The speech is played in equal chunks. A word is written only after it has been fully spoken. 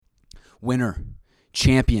Winner,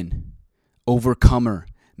 champion, overcomer,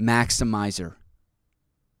 maximizer.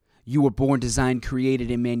 You were born, designed,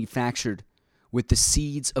 created, and manufactured with the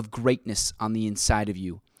seeds of greatness on the inside of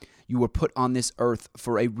you. You were put on this earth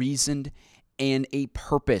for a reason and a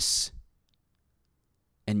purpose,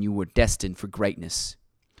 and you were destined for greatness.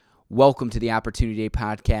 Welcome to the Opportunity Day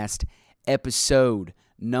Podcast, episode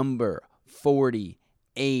number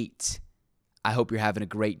 48. I hope you're having a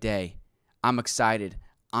great day. I'm excited.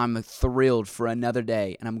 I'm thrilled for another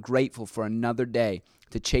day, and I'm grateful for another day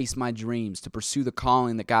to chase my dreams, to pursue the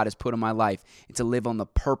calling that God has put in my life, and to live on the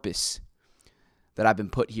purpose that I've been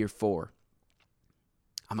put here for.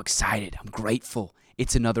 I'm excited. I'm grateful.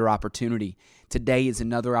 It's another opportunity. Today is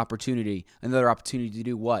another opportunity to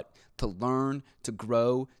do what? To learn, to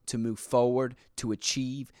grow, to move forward, to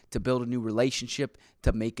achieve, to build a new relationship,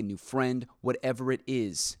 to make a new friend, whatever it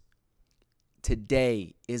is.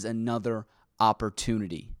 Today is another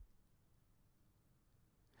opportunity.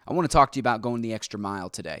 I want to talk to you about going the extra mile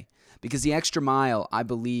today, because the extra mile, I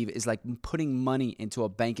believe, is like putting money into a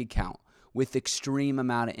bank account with extreme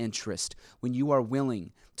amount of interest. When you are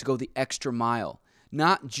willing to go the extra mile,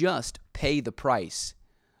 not just pay the price,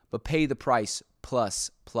 but pay the price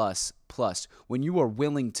plus. When you are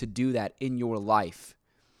willing to do that in your life,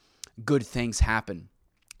 good things happen.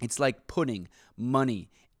 It's like putting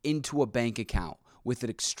money into a bank account with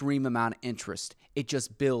an extreme amount of interest. It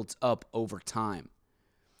just builds up over time.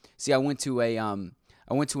 See, I went to an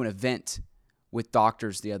event with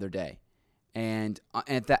doctors the other day, and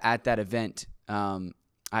at that event, I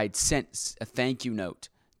had sent a thank you note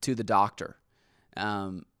to the doctor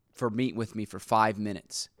for meeting with me for 5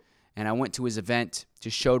 minutes. And I went to his event,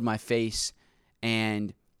 just showed my face,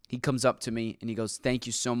 and he comes up to me and he goes, "Thank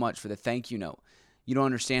you so much for the thank you note. You don't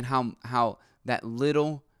understand how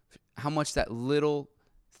much that little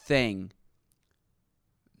thing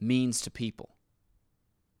means to people."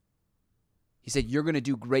 He said, "You're going to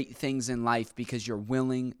do great things in life because you're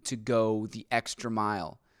willing to go the extra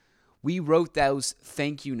mile." We wrote those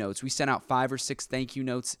thank you notes. We sent out 5 or 6 thank you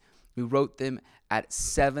notes. We wrote them at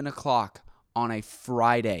 7 o'clock on a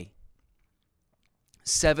Friday.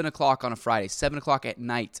 7 o'clock on a Friday. 7 o'clock at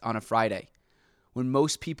night on a Friday. When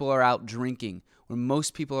most people are out drinking, when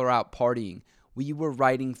most people are out partying, we were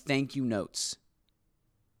writing thank you notes.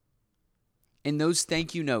 In those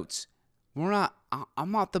thank you notes,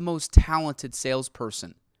 I'm not the most talented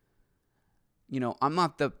salesperson. I'm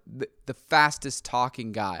not the fastest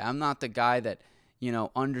talking guy. I'm not the guy that,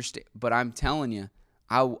 understand. But I'm telling you,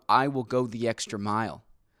 I will go the extra mile.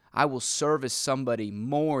 I will service somebody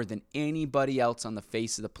more than anybody else on the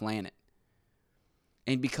face of the planet.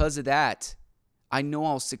 And because of that, I know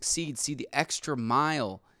I'll succeed. See, the extra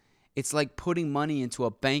mile, it's like putting money into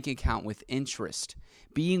a bank account with interest.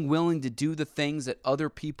 Being willing to do the things that other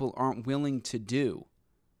people aren't willing to do.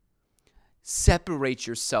 Separate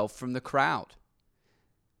yourself from the crowd.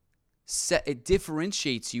 It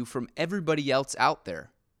differentiates you from everybody else out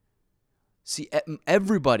there. See,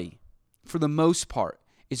 everybody, for the most part,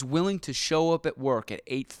 is willing to show up at work at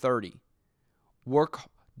 8:30, work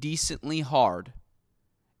decently hard,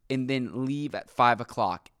 and then leave at 5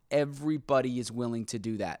 o'clock. Everybody is willing to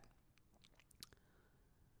do that.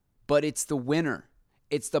 But it's the winner.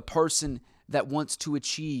 It's the person that wants to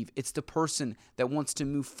achieve. It's the person that wants to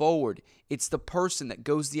move forward. It's the person that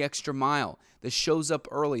goes the extra mile, that shows up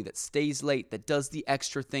early, that stays late, that does the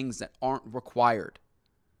extra things that aren't required.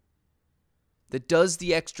 That does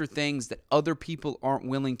the extra things that other people aren't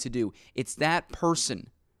willing to do. It's that person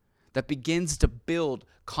that begins to build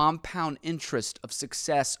compound interest of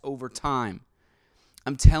success over time.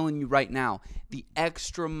 I'm telling you right now, the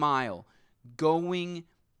extra mile, going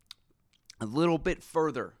a little bit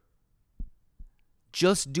further,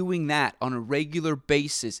 just doing that on a regular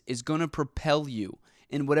basis is going to propel you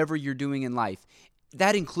in whatever you're doing in life.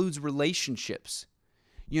 That includes relationships.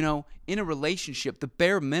 In a relationship, the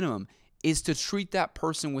bare minimum is to treat that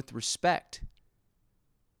person with respect.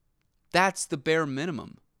 That's the bare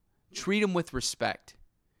minimum. Treat them with respect.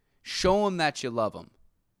 Show them that you love them,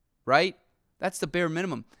 right? That's the bare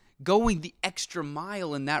minimum. Going the extra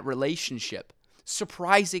mile in that relationship,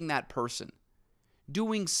 surprising that person,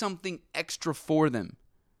 doing something extra for them.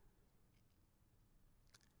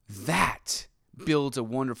 That builds a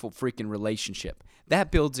wonderful freaking relationship.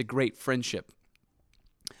 That builds a great friendship.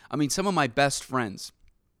 Some of my best friends,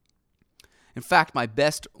 in fact, one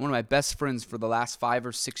of my best friends for the last 5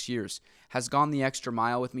 or 6 years has gone the extra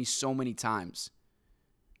mile with me so many times.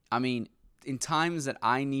 In times that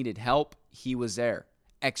I needed help, he was there.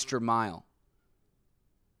 Extra mile.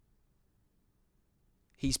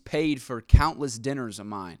 He's paid for countless dinners of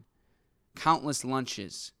mine, countless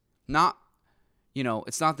lunches, Not,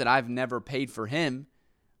 it's not that I've never paid for him,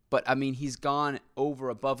 but I mean, he's gone over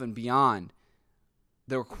above and beyond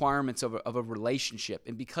the requirements of a relationship.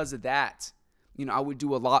 And because of that, I would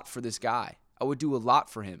do a lot for this guy. I would do a lot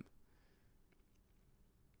for him.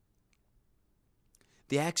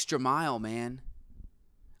 The extra mile, man.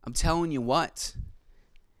 I'm telling you what.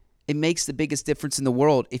 It makes the biggest difference in the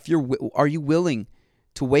world. Are you willing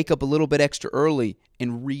to wake up a little bit extra early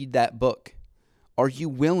and read that book? Are you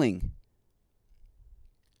willing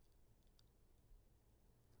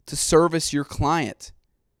to service your client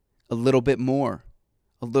a little bit more,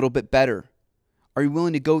 a little bit better? Are you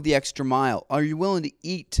willing to go the extra mile? Are you willing to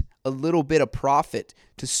eat a little bit of profit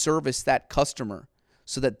to service that customer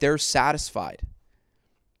so that they're satisfied?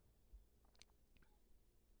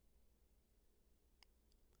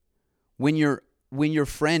 When your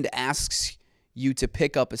friend asks you to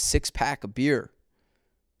pick up a 6-pack of beer,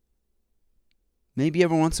 maybe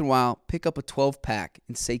every once in a while, pick up a 12-pack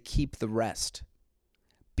and say, keep the rest.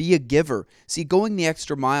 Be a giver. See, going the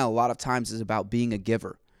extra mile a lot of times is about being a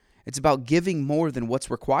giver. It's about giving more than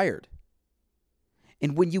what's required.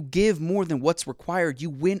 And when you give more than what's required,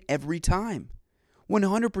 you win every time.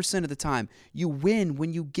 100% of the time, you win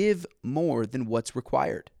when you give more than what's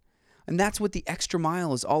required. And that's what the extra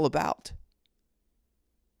mile is all about.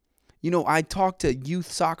 I talk to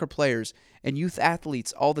youth soccer players and youth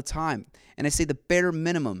athletes all the time, and I say the bare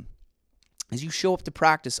minimum is you show up to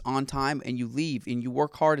practice on time and you leave and you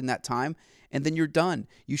work hard in that time, and then you're done.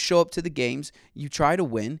 You show up to the games, you try to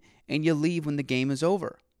win, and you leave when the game is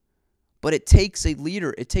over. But it takes a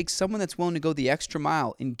leader. It takes someone that's willing to go the extra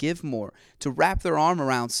mile and give more, to wrap their arm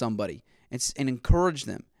around somebody and encourage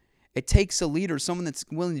them. It takes a leader, someone that's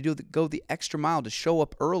willing to go the extra mile, to show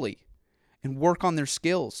up early and work on their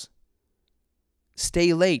skills.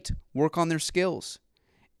 Stay late, work on their skills.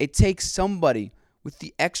 It takes somebody with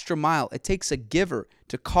the extra mile. It takes a giver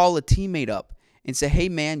to call a teammate up and say, hey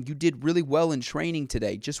man, you did really well in training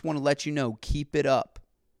today. Just want to let you know, keep it up.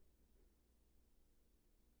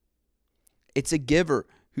 It's a giver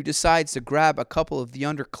who decides to grab a couple of the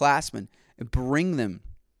underclassmen and bring them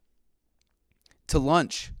to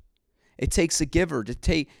lunch. It takes a giver to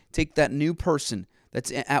take that new person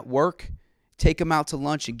that's at work, take them out to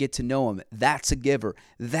lunch and get to know them. That's a giver.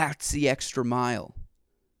 That's the extra mile.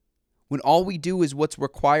 When all we do is what's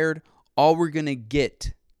required, all we're going to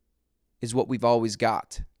get is what we've always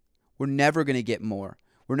got. We're never going to get more.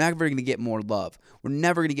 We're never going to get more love. We're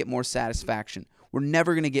never going to get more satisfaction. We're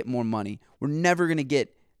never going to get more money. We're never going to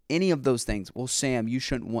get any of those things. Well, Sam, you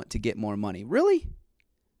shouldn't want to get more money. Really?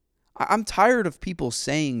 I'm tired of people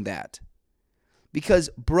saying that. Because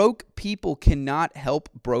broke people cannot help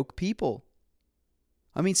broke people.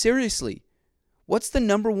 I mean, seriously. What's the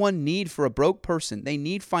number one need for a broke person? They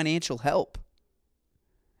need financial help.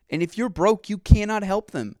 And if you're broke, you cannot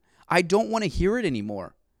help them. I don't want to hear it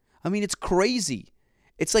anymore. I mean, it's crazy.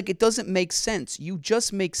 It's like it doesn't make sense. You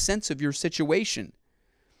just make sense of your situation.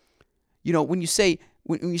 When you say,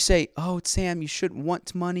 oh, Sam, you shouldn't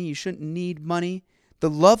want money, you shouldn't need money. The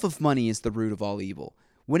love of money is the root of all evil.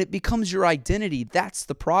 When it becomes your identity, that's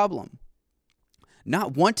the problem.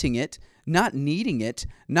 Not wanting it, not needing it,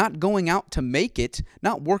 not going out to make it,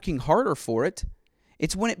 not working harder for it.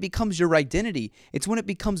 It's when it becomes your identity. It's when it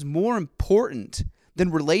becomes more important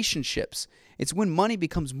than relationships. It's when money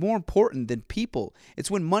becomes more important than people.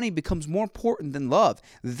 It's when money becomes more important than love.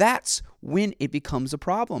 That's when it becomes a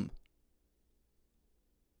problem.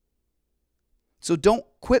 So don't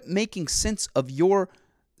quit making sense of your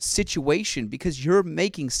situation because you're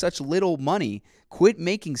making such little money. Quit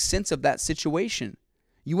making sense of that situation.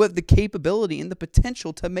 You have the capability and the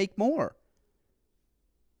potential to make more.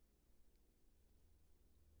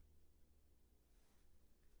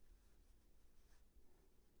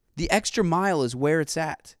 The extra mile is where it's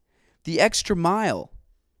at. The extra mile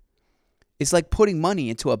is like putting money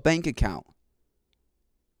into a bank account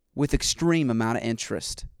with extreme amount of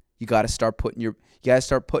interest. You got to start putting your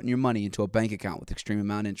money into a bank account with extreme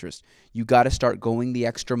amount of interest. You got to start going the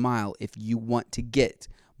extra mile if you want to get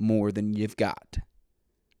more than you've got.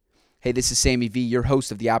 Hey, this is Sammy V, your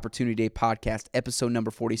host of the Opportunity Day Podcast, episode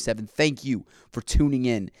number 47. Thank you for tuning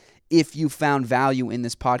in. If you found value in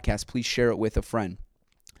this podcast, please share it with a friend.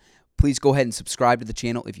 Please go ahead and subscribe to the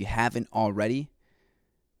channel if you haven't already.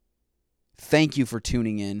 Thank you for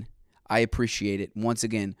tuning in. I appreciate it. Once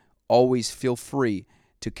again, always feel free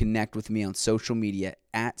to connect with me on social media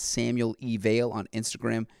at Samuel E. Vale on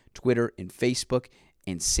Instagram, Twitter, and Facebook,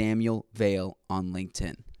 and Samuel Vale on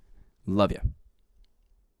LinkedIn. Love you.